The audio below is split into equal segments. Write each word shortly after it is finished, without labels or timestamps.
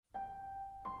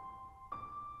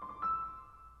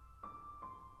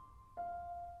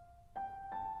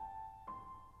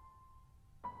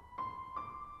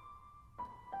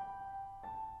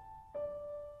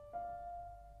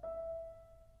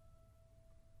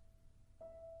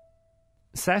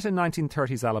Set in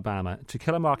 1930s Alabama, To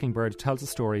Kill a Mockingbird tells the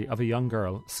story of a young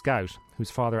girl, Scout, whose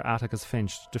father Atticus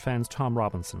Finch defends Tom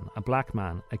Robinson, a black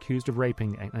man accused of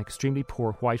raping an extremely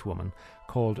poor white woman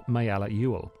called Mayella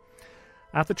Ewell.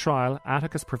 At the trial,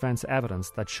 Atticus presents evidence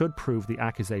that should prove the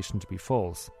accusation to be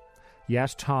false.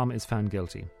 Yet Tom is found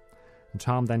guilty. And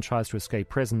Tom then tries to escape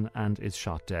prison and is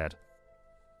shot dead.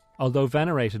 Although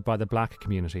venerated by the black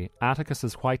community,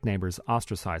 Atticus's white neighbours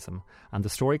ostracize him, and the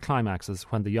story climaxes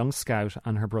when the young Scout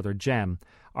and her brother Jem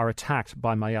are attacked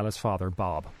by Mayella's father,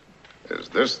 Bob. Is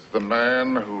this the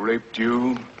man who raped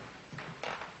you?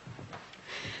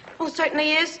 Oh,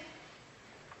 certainly is.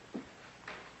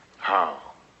 How?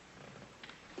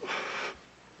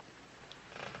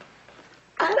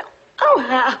 I don't know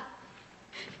how.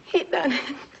 He done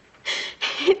it.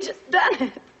 He just done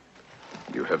it.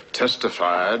 You have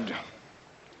testified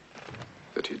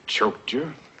that he choked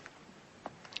you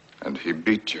and he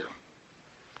beat you.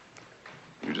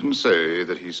 You didn't say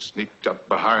that he sneaked up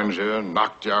behind you and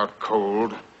knocked you out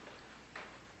cold,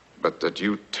 but that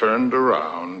you turned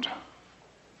around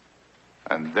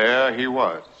and there he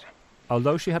was.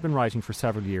 Although she had been writing for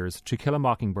several years, To Kill a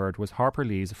Mockingbird was Harper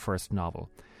Lee's first novel.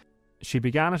 She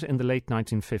began it in the late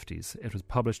 1950s. It was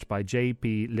published by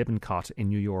J.B. Lippincott in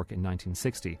New York in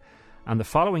 1960. And the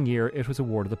following year it was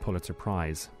awarded the Pulitzer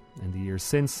Prize. In the years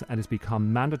since, it has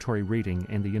become mandatory reading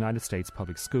in the United States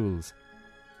public schools.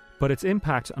 But its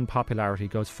impact and popularity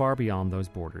goes far beyond those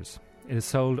borders. It has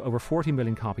sold over 40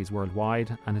 million copies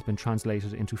worldwide and has been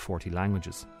translated into 40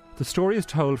 languages. The story is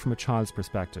told from a child's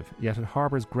perspective, yet it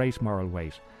harbours great moral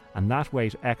weight, and that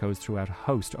weight echoes throughout a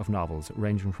host of novels,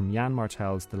 ranging from Yann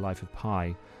Martel's The Life of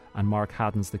Pi and Mark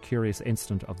Haddon's The Curious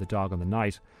Incident of the Dog on the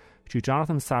Night, to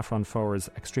Jonathan Safran Foer's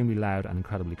Extremely Loud and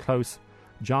Incredibly Close,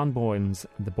 John Boyne's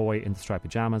The Boy in the Striped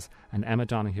Pajamas, and Emma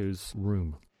Donohue's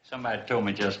Room. Somebody told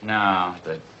me just now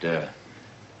that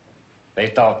they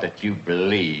thought that you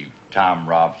believed Tom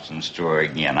Robinson's story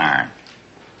again, Iron.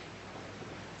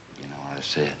 You know what I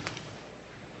said?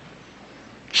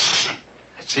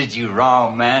 I said you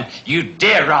wrong, man. You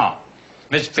dead wrong.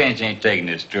 Mr. Finch ain't taking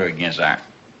this story against Iron.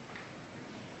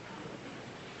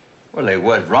 Well, they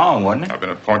was wrong, wasn't it? I've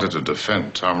been appointed to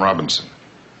defend Tom Robinson.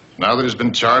 Now that he's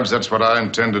been charged, that's what I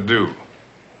intend to do.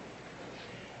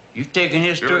 You've taken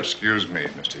his story... Excuse me,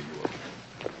 Mr. Ewell.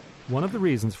 One of the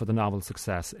reasons for the novel's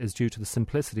success is due to the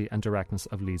simplicity and directness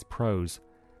of Lee's prose.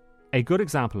 A good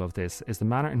example of this is the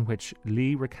manner in which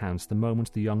Lee recounts the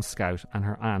moment the young Scout and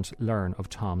her aunt learn of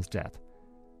Tom's death.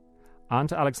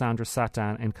 Aunt Alexandra sat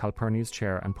down in Calpurnia's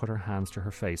chair and put her hands to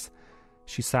her face.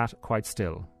 She sat quite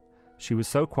still. She was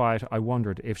so quiet I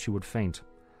wondered if she would faint.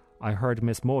 I heard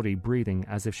Miss Maudie breathing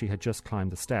as if she had just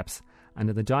climbed the steps, and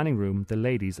in the dining room the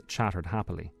ladies chattered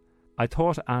happily. I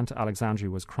thought Aunt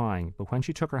Alexandria was crying, but when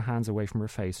she took her hands away from her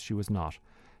face she was not.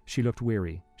 She looked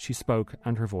weary, she spoke,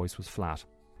 and her voice was flat.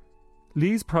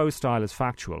 Lee's prose style is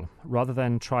factual. Rather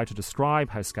than try to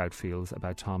describe how Scout feels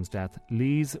about Tom's death,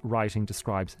 Lee's writing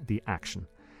describes the action.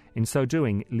 In so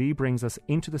doing, Lee brings us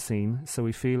into the scene so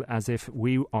we feel as if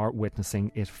we are witnessing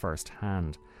it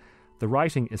firsthand. The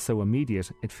writing is so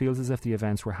immediate, it feels as if the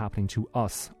events were happening to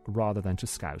us rather than to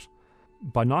Scout.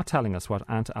 By not telling us what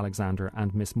Aunt Alexander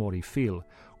and Miss Maudie feel,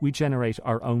 we generate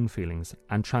our own feelings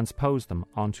and transpose them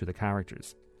onto the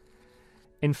characters.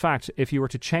 In fact, if you were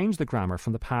to change the grammar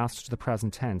from the past to the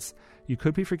present tense, you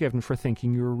could be forgiven for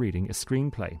thinking you were reading a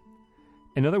screenplay.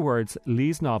 In other words,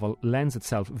 Lee's novel lends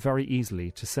itself very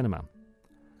easily to cinema.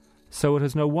 So it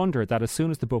is no wonder that as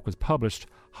soon as the book was published,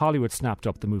 Hollywood snapped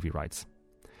up the movie rights.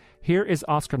 Here is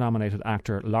Oscar-nominated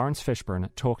actor Lawrence Fishburne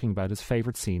talking about his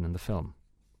favourite scene in the film.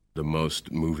 The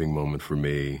most moving moment for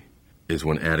me is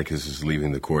when Atticus is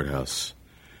leaving the courthouse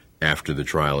after the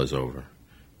trial is over,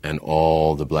 and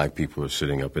all the black people are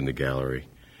sitting up in the gallery,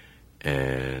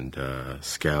 and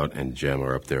Scout and Jem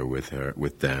are up there with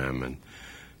them,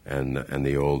 and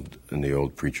the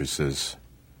old preacher says,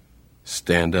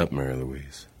 "Stand up, Mary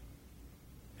Louise,"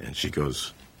 and she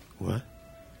goes, "What?"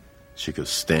 She goes,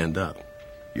 "Stand up.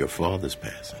 Your father's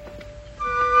passing."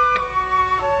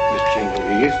 Miss Jean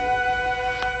Louise.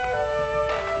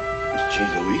 Miss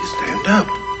Jean Louise, stand up.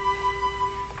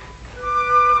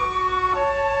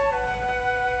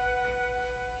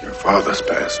 Your father's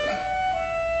passing.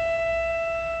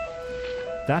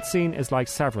 That scene is like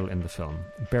several in the film.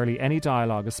 Barely any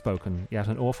dialogue is spoken, yet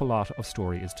an awful lot of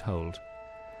story is told.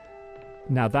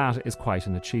 Now that is quite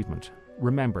an achievement.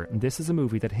 Remember, this is a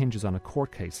movie that hinges on a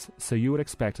court case, so you would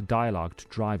expect dialogue to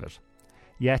drive it.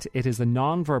 Yet it is the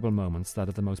non-verbal moments that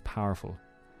are the most powerful.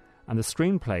 And the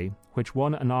screenplay, which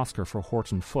won an Oscar for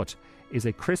Horton Foote, is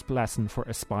a crisp lesson for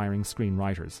aspiring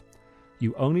screenwriters.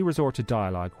 You only resort to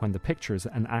dialogue when the pictures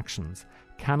and actions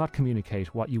cannot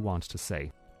communicate what you want to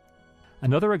say.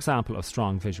 Another example of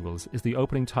strong visuals is the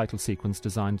opening title sequence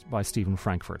designed by Stephen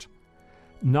Frankfurt.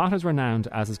 Not as renowned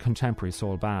as his contemporary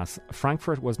Saul Bass,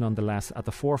 Frankfurt was nonetheless at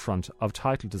the forefront of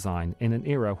title design in an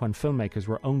era when filmmakers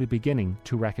were only beginning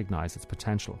to recognise its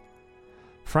potential.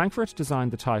 Frankfurt designed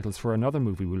the titles for another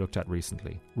movie we looked at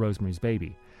recently, Rosemary's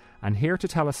Baby, and here to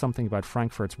tell us something about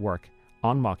Frankfurt's work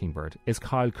on Mockingbird is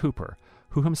Kyle Cooper,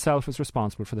 who himself is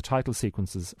responsible for the title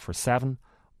sequences for Seven,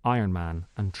 Iron Man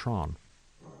and Tron.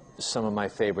 Some of my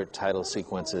favorite title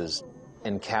sequences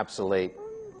encapsulate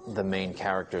the main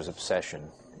character's obsession,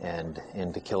 and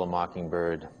in To Kill a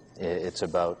Mockingbird, it's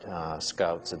about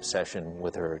Scout's obsession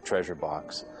with her treasure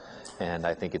box, and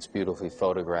I think it's beautifully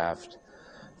photographed,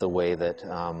 the way that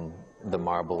the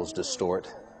marbles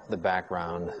distort the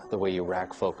background, the way you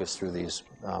rack focus through these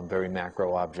very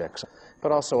macro objects.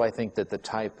 But also I think that the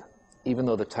type, even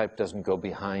though the type doesn't go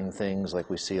behind things like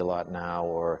we see a lot now,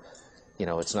 or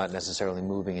it's not necessarily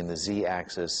moving in the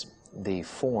z-axis, the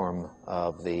form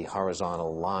of the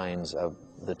horizontal lines of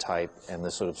the type and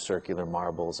the sort of circular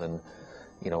marbles and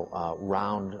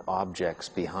round objects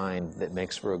behind, that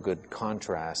makes for a good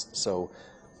contrast. So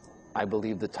I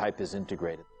believe the type is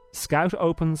integrated. Scout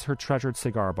opens her treasured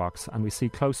cigar box and we see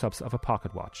close-ups of a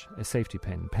pocket watch, a safety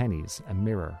pin, pennies, a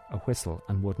mirror, a whistle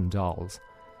and wooden dolls.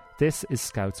 This is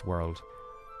Scout's world.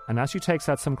 And as she takes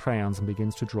out some crayons and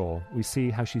begins to draw, we see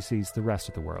how she sees the rest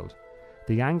of the world.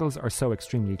 The angles are so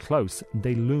extremely close,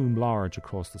 they loom large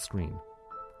across the screen.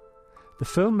 The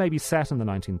film may be set in the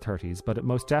 1930s, but it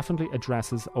most definitely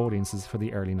addresses audiences for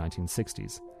the early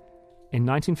 1960s. In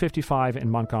 1955 in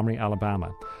Montgomery,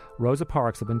 Alabama, Rosa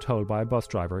Parks had been told by a bus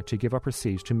driver to give up her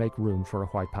seat to make room for a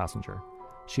white passenger.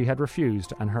 She had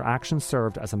refused, and her actions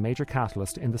served as a major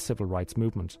catalyst in the civil rights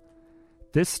movement.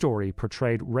 This story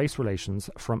portrayed race relations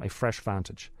from a fresh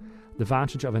vantage, the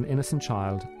vantage of an innocent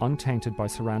child untainted by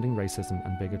surrounding racism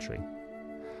and bigotry.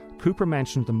 Cooper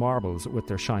mentioned the marbles with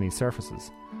their shiny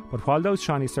surfaces, but while those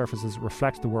shiny surfaces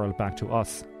reflect the world back to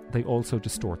us, they also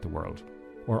distort the world.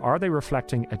 Or are they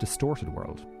reflecting a distorted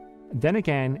world? Then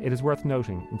again, it is worth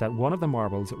noting that one of the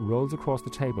marbles rolls across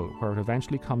the table where it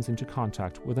eventually comes into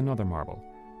contact with another marble.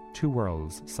 Two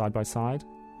worlds, side by side.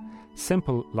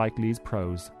 Simple like Lee's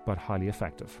prose, but highly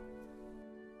effective.